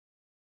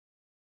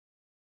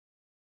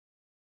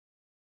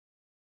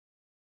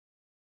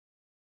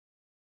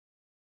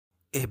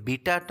A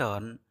beta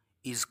turn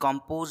is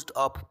composed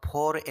of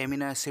 4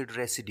 amino acid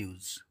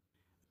residues.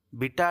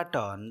 Beta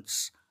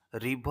turns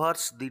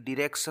reverse the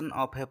direction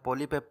of a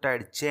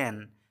polypeptide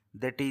chain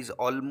that is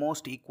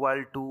almost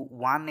equal to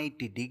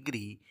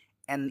 180°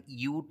 an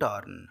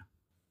U-turn.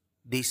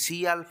 The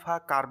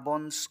C-alpha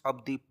carbons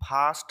of the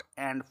first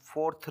and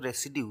fourth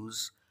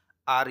residues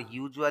are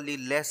usually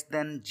less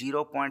than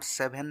 0.7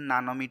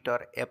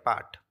 nanometer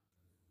apart.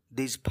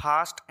 These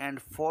first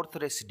and fourth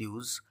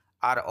residues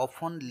are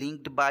often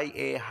linked by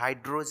a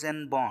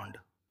hydrogen bond.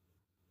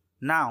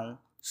 Now,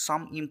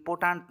 some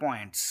important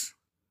points.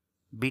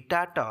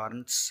 Beta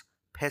turns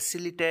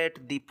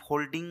facilitate the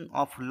folding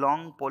of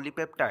long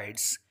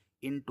polypeptides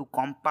into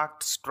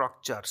compact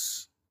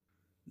structures.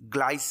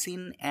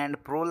 Glycine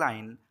and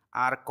proline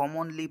are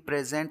commonly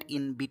present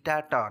in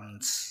beta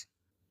turns.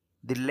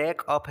 The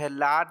lack of a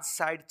large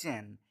side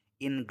chain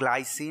in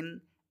glycine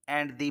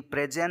and the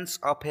presence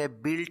of a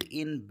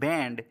built-in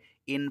band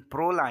in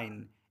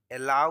proline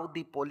allow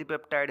the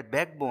polypeptide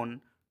backbone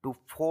to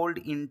fold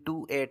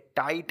into a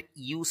tight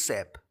U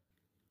shape.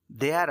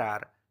 There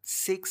are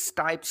 6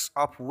 types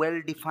of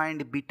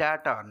well-defined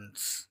beta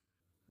turns.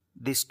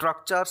 The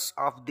structures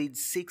of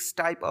these 6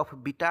 types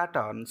of beta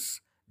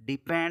turns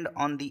depend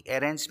on the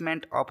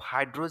arrangement of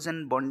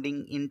hydrogen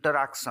bonding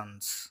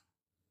interactions.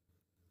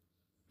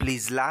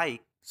 Please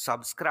like,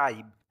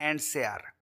 subscribe and share.